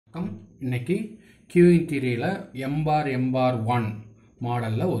இன்னைக்கு queuing theoryல m bar 1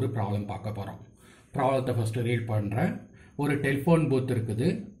 மாடல்ல ஒரு ப்ராப்ளம் பார்க்க போறோம். ப்ராப்ளத்தை ஃபர்ஸ்ட் ரீட் பண்றேன். ஒரு டெலிபோன் பூத் இருக்குது.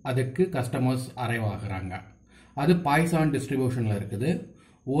 அதுக்கு கஸ்டமர்ஸ் அரைவ் ஆகுறாங்க. அது பாய்சான் டிஸ்ட்ரிபியூஷன்ல இருக்குது.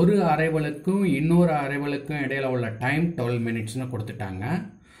 ஒரு அரைவலுக்கும் இன்னொரு அரைவலுக்கும் இடையில உள்ள டைம் 12 மினிட்ஸ்னு கொடுத்துட்டாங்க.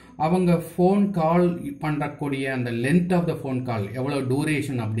 அவங்க ஃபோன் கால் பண்ணக்கூடிய அந்த length of the phone call எவ்வளவு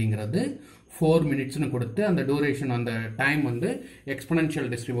டூரேஷன் அப்படிங்கிறது 4 மினிட்ஸ்னு கொடுத்து அந்த டூரேஷன் அந்த டைம் வந்து எக்ஸ்பொனென்ஷியல்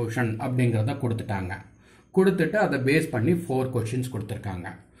டிஸ்ட்ரிபியூஷன் அப்படிங்கிறத கொடுத்துட்டாங்க. கொடுத்துட்டு அதை பேஸ் பண்ணி 4 கொஸ்டின்ஸ் கொடுத்துருக்காங்க.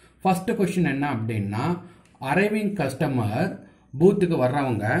 ஃபர்ஸ்ட் கொஸ்டின் என்ன அப்படின்னா, அரைவிங் கஸ்டமர் பூத்துக்கு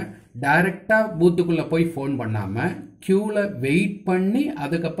வர்றவங்க டைரக்டா பூத்துக்குள்ள போய் ஃபோன் பண்ணாம கியூல வெயிட் பண்ணி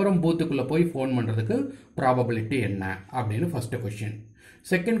அதுக்கப்புறம் பூத்துக்குள்ள போய் ஃபோன் பண்றதுக்கு ப்ராபபிலிட்டி என்ன அப்படின்னு ஃபர்ஸ்ட் கொஸ்டின்.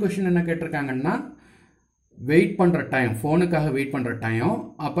 செகண்ட் கொஸ்டின் என்ன கேட்டிருக்காங்கன்னா, வெயிட் பண்ற டைம், ஃபோனுக்காக வெயிட் பண்ற டைம்,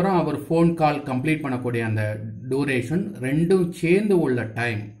 அப்புறம் அவர் ஃபோன் கால் கம்ப்ளீட் பண்ணக்கூடிய அந்த டூரேஷன் ரெண்டும் சேர்ந்து உள்ள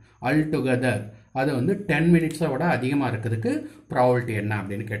டைம் ஆல் டுகெதர் அது வந்து 10 மினிட்ஸை விட அதிகமாக இருக்கிறதுக்கு ப்ராபபிலிட்டி என்ன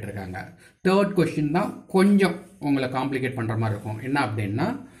அப்படின்னு கேட்டிருக்காங்க. தேர்ட் கொஸ்டின் தான் கொஞ்சம் உங்களை காம்ப்ளிகேட் பண்ணுற மாதிரி இருக்கும். என்ன அப்படின்னா,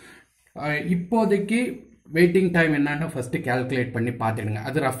 இப்போதைக்கு வெயிட்டிங் டைம் என்னன்னு ஃபர்ஸ்ட் கால்குலேட் பண்ணி பார்த்துடுங்க.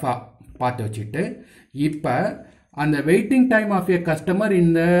 அது ரஃபாக பார்த்து வச்சுட்டு, இப்போ அந்த waiting time of A customer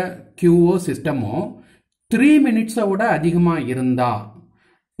இந்த கியூஓ சிஸ்டமோ 3 மினிட்ஸை விட அதிகமாக இருந்தா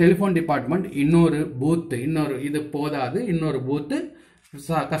டெலிஃபோன் டிபார்ட்மெண்ட் இன்னொரு பூத்து, இன்னொரு இது போதாது, இன்னொரு பூத்து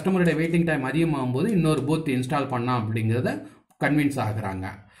கஸ்டமருடைய வெயிட்டிங் டைம் அதிகமாகும் போது இன்னொரு பூத் இன்ஸ்டால் பண்ணா அப்படிங்கிறத கன்வின்ஸ் ஆகுறாங்க.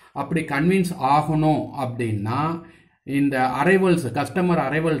 அப்படி கன்வின்ஸ் ஆகணும் அப்படின்னா இந்த அரைவல்ஸ், கஸ்டமர்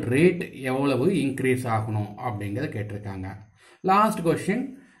அரைவல் ரேட் எவ்வளவு இன்க்ரீஸ் ஆகணும் அப்படிங்கிறத கேட்டிருக்காங்க. Last question,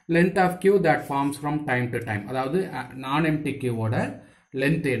 length of Q that forms from time to time, அதாவது நான் எம்டி கியூவோட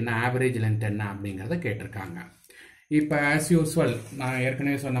லென்த் என்ன, ஆவரேஜ் லென்த் என்ன அப்படிங்கிறத கேட்டிருக்காங்க. இப்போ ஆஸ் யூஸ்வல் நான்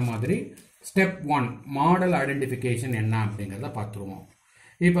ஏற்கனவே சொன்ன மாதிரி ஸ்டெப் 1 மாடல் ஐடென்டிஃபிகேஷன் என்ன அப்படிங்கிறத பார்த்துருவோம்.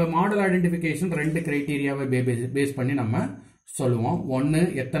 இப்போ மாடல் ஐடென்டிஃபிகேஷன் 2 கிரைட்டீரியாவை பேஸ் பண்ணி நம்ம சொல்லுவோம். ஒன்று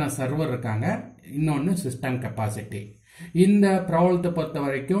எத்தனை சர்வர் இருக்காங்க, இன்னொன்று சிஸ்டம் கெப்பாசிட்டி. இந்த ப்ராப்ளத்தை பொறுத்த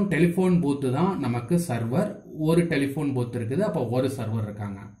வரைக்கும் டெலிஃபோன் பூத்து தான் நமக்கு சர்வர். ஒரு டெலிஃபோன் பூத் இருக்குது, அப்போ ஒரு சர்வர்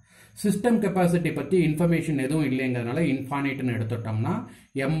இருக்காங்க. சிஸ்டம் கெப்பாசிட்டி பற்றி இன்ஃபர்மேஷன் எதுவும் இல்லைங்கிறதுனால இன்ஃபானைட்னு எடுத்துட்டோம்னா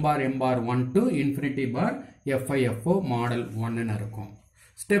m bar 1 to infinity bar FIFO model 1ன்னு இருக்கும்.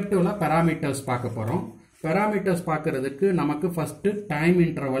 ஸ்டெப் 2ல பேராமீட்டர்ஸ் பார்க்க போகிறோம். பேராமீட்டர்ஸ் பார்க்கறதுக்கு நமக்கு ஃபர்ஸ்ட் டைம்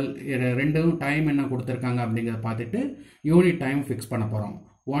இன்டர்வல், ரெண்டும் டைம் என்ன கொடுத்துருக்காங்க அப்படிங்கிறத பார்த்துட்டு யூனிட் டைம் ஃபிக்ஸ் பண்ண போகிறோம்.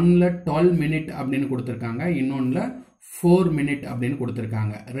 ஒன்ல 12 மினிட் அப்படின்னு கொடுத்துருக்காங்க, இன்னொன்னுல 4 மினிட் அப்படின்னு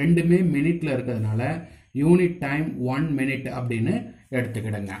கொடுத்துருக்காங்க. ரெண்டுமே மினிட்ல இருக்கிறதுனால யூனிட் டைம் 1 மினிட் அப்படின்னு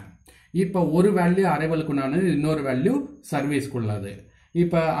எடுத்துக்கிடுங்க. இப்போ ஒரு வேல்யூ அரைவலுக்குள்ளானது, இன்னொரு வேல்யூ சர்வீஸ்க்குள்ளது.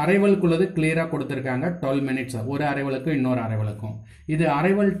 இப்போ அரைவலுக்குள்ளது கிளியரா கொடுத்துருக்காங்க 12 மினிட்ஸ், ஒரு அரைவலுக்கும் இன்னொரு அரைவலுக்கும். இது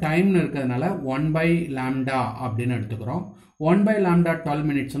அரைவல் டைம்னு இருக்கிறதுனால 1/λ அப்படின்னு எடுத்துக்கிறோம். 1/λ 12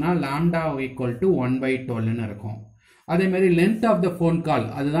 மினிட்ஸ்னா λ ஈக்குவல் டு 1/12ன்னு இருக்கும். அதே மாதிரி length of the phone call,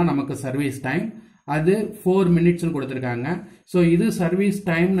 அதுதான் நமக்கு சர்வீஸ் டைம், அது 4 மினிட்ஸ்னு கொடுத்துருக்காங்க. ஸோ இது சர்வீஸ்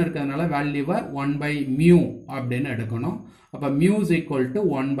டைம்னு இருக்கிறதுனால வேல்யூவை 1/μ அப்படின்னு எடுக்கணும். அப்போ μ இஸ் ஈக்குவல் டு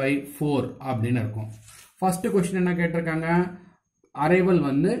 1/4 அப்படின்னு இருக்கும். ஃபர்ஸ்ட் கொஸ்டின் என்ன கேட்டிருக்காங்க, அரைவல்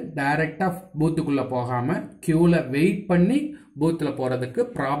வந்து டைரக்டா பூத்துக்குள்ள போகாம கியூல வெயிட் பண்ணி பூத்துல போறதுக்கு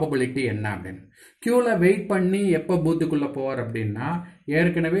ப்ராபபிலிட்டி என்ன அப்படின்னு. கியூல வெயிட் பண்ணி எப்ப பூத்துக்குள்ள போவார் அப்படின்னா,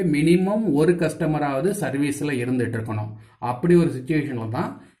 ஏற்கனவே மினிமம் ஒரு கஸ்டமராவது சர்வீஸ்ல இருந்துட்டு இருக்கணும். அப்படி ஒரு சிச்சுவேஷன்ல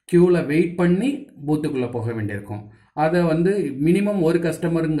தான் கியூல வெயிட் பண்ணி பூத்துக்குள்ள போக வேண்டியிருக்கும். அதை வந்து மினிமம் ஒரு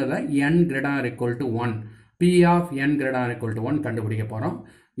கஸ்டமருங்கிறத n ≥ 1, P of n ≥ 1 கண்டுபிடிக்க போறோம்.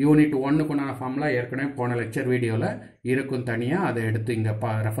 யூனிட் 1க்குண்டான ஃபார்முலா ஏற்கனவே போன லெக்சர் வீடியோவில் இருக்கும், தனியாக அதை எடுத்து இங்கே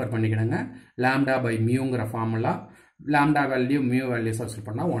refer பண்ணிக்கிடுங்க. λ/μங்கிற formula, λ value mu value substitute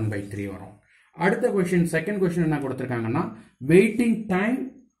பண்ணால் 1/3 வரும். அடுத்த கொஸ்டின், செகண்ட் கொஸ்டின் என்ன கொடுத்துருக்காங்கன்னா, waiting time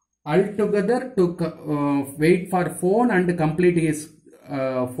altogether to wait for phone and complete his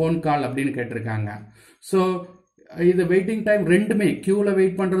phone call அப்படின்னு கேட்டிருக்காங்க. ஸோ இது வெயிட்டிங் டைம் ரெண்டுமே கியூல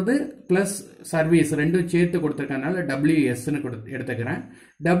வெயிட் பண்றது பிளஸ் சர்வீஸ் ரெண்டும் சேர்த்து கொடுத்துருக்கனால WSன்னு எடுத்துக்கிறேன்.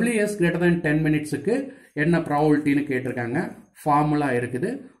 WS > 10 மினிட்ஸுக்கு என்ன ப்ராபபிலிட்டின்னு கேட்டிருக்காங்க. ஃபார்முலா இருக்குது.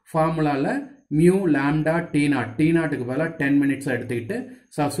 ஃபார்முலால மியூ லாம்டா T0க்கு பதிலாக 10 மினிட்ஸ் எடுத்துக்கிட்டு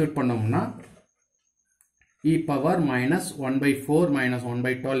சப்ஸ்டிட்யூட் பண்ணோம்னா e power -1/4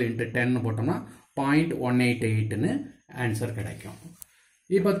 -1/12 into 10 போட்டோம்னா 0.188ன்னு ஆன்சர் கிடைக்கும்.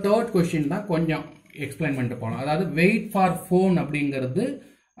 இப்போ தேர்ட் கொஸ்டின் தான் கொஞ்சம் எக்ஸ்பிளைன் பண்ணிட்டு போகலாம். அதாவது வெயிட் ஃபார் ஃபோன் அப்படிங்கிறது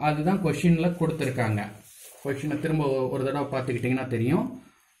அதுதான் கொஸ்டின்ல கொடுத்துருக்காங்க. கொஸ்டினை திரும்ப ஒரு தடவை பார்த்துக்கிட்டிங்கன்னா தெரியும்.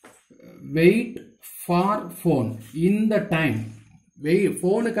 வெயிட் ஃபார் ஃபோன், இந்த டைம்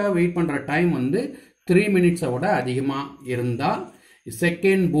ஃபோனுக்காக வெயிட் பண்ற டைம் வந்து 3 மினிட்ஸை விட அதிகமாக இருந்தால்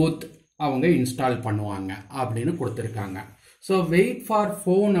செகண்ட் பூத் அவங்க இன்ஸ்டால் பண்ணுவாங்க அப்படின்னு கொடுத்துருக்காங்க. ஸோ வெயிட் ஃபார்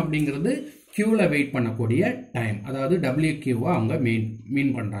ஃபோன் அப்படிங்கிறது கியூவில் வெயிட் பண்ணக்கூடிய டைம், அதாவது WQவை அவங்க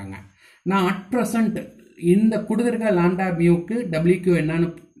மீன் பண்ணுறாங்க. நான் அட் ப்ரெசன்ட் இந்த கொடுத்துருக்க லாம்டா மியூக்கு WQ என்னன்னு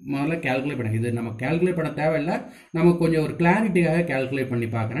முதல்ல கேல்குலேட் பண்ணுங்க. இது நம்ம கேல்குலேட் பண்ண தேவையில்லை, நமக்கு கொஞ்சம் ஒரு கிளாரிட்டியாக கேல்குலேட் பண்ணி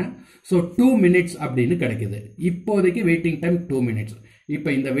பார்க்குறேன். ஸோ 2 minutes அப்படின்னு கிடைக்குது. இப்போதைக்கு வெயிட்டிங் டைம் 2 minutes. இப்போ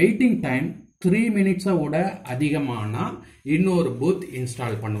இந்த வெயிட்டிங் டைம் 3 minutes-ஐ விட அதிகமானால் இன்னொரு பூத்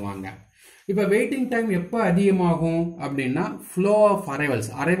இன்ஸ்டால் பண்ணுவாங்க. இப்போ வெயிட்டிங் டைம் எப்போ அதிகமாகும் அப்படின்னா ஃப்ளோ ஆஃப்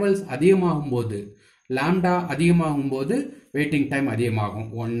அரைவல்ஸ் அதிகமாகும் போது, லாம்டா அதிகமாகும் போது வெயிட்டிங் டைம் அதிகமாகும்.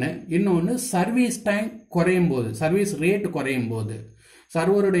 ஒன்று. இன்னொன்று சர்வீஸ் டைம் குறையும் போது, சர்வீஸ் ரேட் குறையும் போது,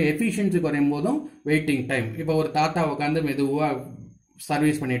 சர்வருடைய எஃபிஷியன்சி குறையும் போதும் வெயிட்டிங் டைம். இப்போ ஒரு தாத்தா உட்காந்து மெதுவாக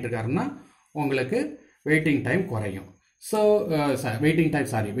சர்வீஸ் பண்ணிட்டு இருக்காருன்னா உங்களுக்கு வெயிட்டிங் டைம் குறையும். ஸோ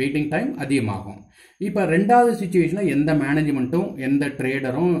வெயிட்டிங் டைம் அதிகமாகும். இப்போ ரெண்டாவது சுச்சுவேஷனில் எந்த மேனேஜ்மெண்ட்டும் எந்த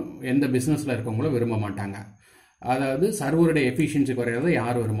ட்ரேடரும் எந்த பிஸ்னஸில் இருக்கவங்களும் விரும்ப மாட்டாங்க. அதாவது சர்வருடைய எஃபிஷியன்சி குறையிறத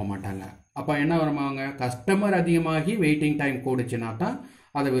யாரும் விரும்ப மாட்டாங்க. அப்போ என்ன விரும்புவாங்க? கஸ்டமர் அதிகமாகி வெயிட்டிங் டைம் கூடுச்சுன்னா தான்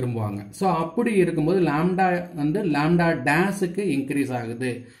அதை விரும்புவாங்க. ஸோ அப்படி இருக்கும்போது லாம்டா டேஸுக்கு இன்க்ரீஸ்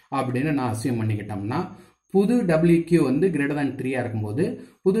ஆகுது அப்படின்னு நான் அசியூம் பண்ணிக்கிட்டோம்னா, புது WQ கிரேட்டர் தேன் 3 இருக்கும்போது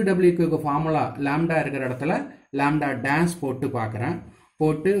புது WQக்கு ஃபார்முலா லாம்டா இருக்கிற இடத்துல லாம்டா டேஷ் போட்டு பார்க்குறேன்.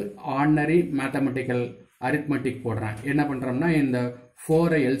 போட்டு ஆர்டினரி மேத்தமெட்டிக்கல் அரித்மெட்டிக் போடுறேன். என்ன பண்ணுறோம்னா, இந்த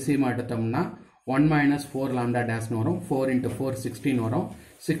 4 LCM எடுத்தோம்னா 1 - 4 லாம்டா டேஷ்னு வரும். 4 × 4 16 வரும்.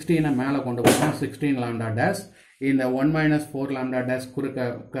 16 மேலே கொண்டு போகிறோம், 16 லாம்டா டேஷ். இந்த 1 - 4 லாம்டா டேஷ்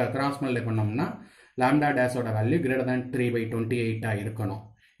குறுக்க கிராஸ் மல்டிப்ளை பண்ணோம்னா லாம்டா டேஷோட வேல்யூ கிரேட்டர் தேன் 3/28 இருக்கணும்.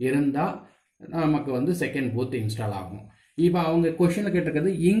 இருந்தால் நமக்கு செகண்ட் பூத் இன்ஸ்டால் ஆகும். இப்போ அவங்க கொஸ்டினில்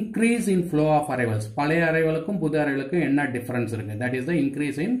கேட்டிருக்கிறது increase in flow of arrivals. பழைய அரைவலுக்கும் புது அரைவலுக்கும் என்ன டிஃபரன்ஸ் இருக்குது? That is the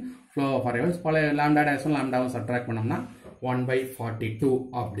increase in flow of arrivals. பழைய லாம்டா டேஷும் லாம்டாவும் சப்ட்ராக்ட் பண்ணோம்னா 1/42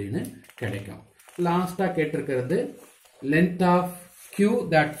 அப்படின்னு கிடைக்கும். லாஸ்ட்டாக கேட்டிருக்கிறது length of Q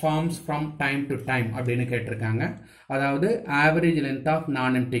that forms from time to time அப்படின்னு கேட்டிருக்காங்க. அதாவது ஆவரேஜ் லென்த் ஆஃப்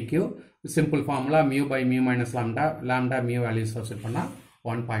நான் empty Q, simple formula μ/μ - lambda mu values substitute பண்ணால்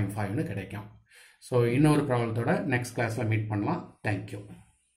 1.5ன்னு கிடைக்கும். ஸோ இன்னொரு ப்ராப்ளத்தோட நெக்ஸ்ட் கிளாஸில் மீட் பண்ணலாம். தேங்க்யூ.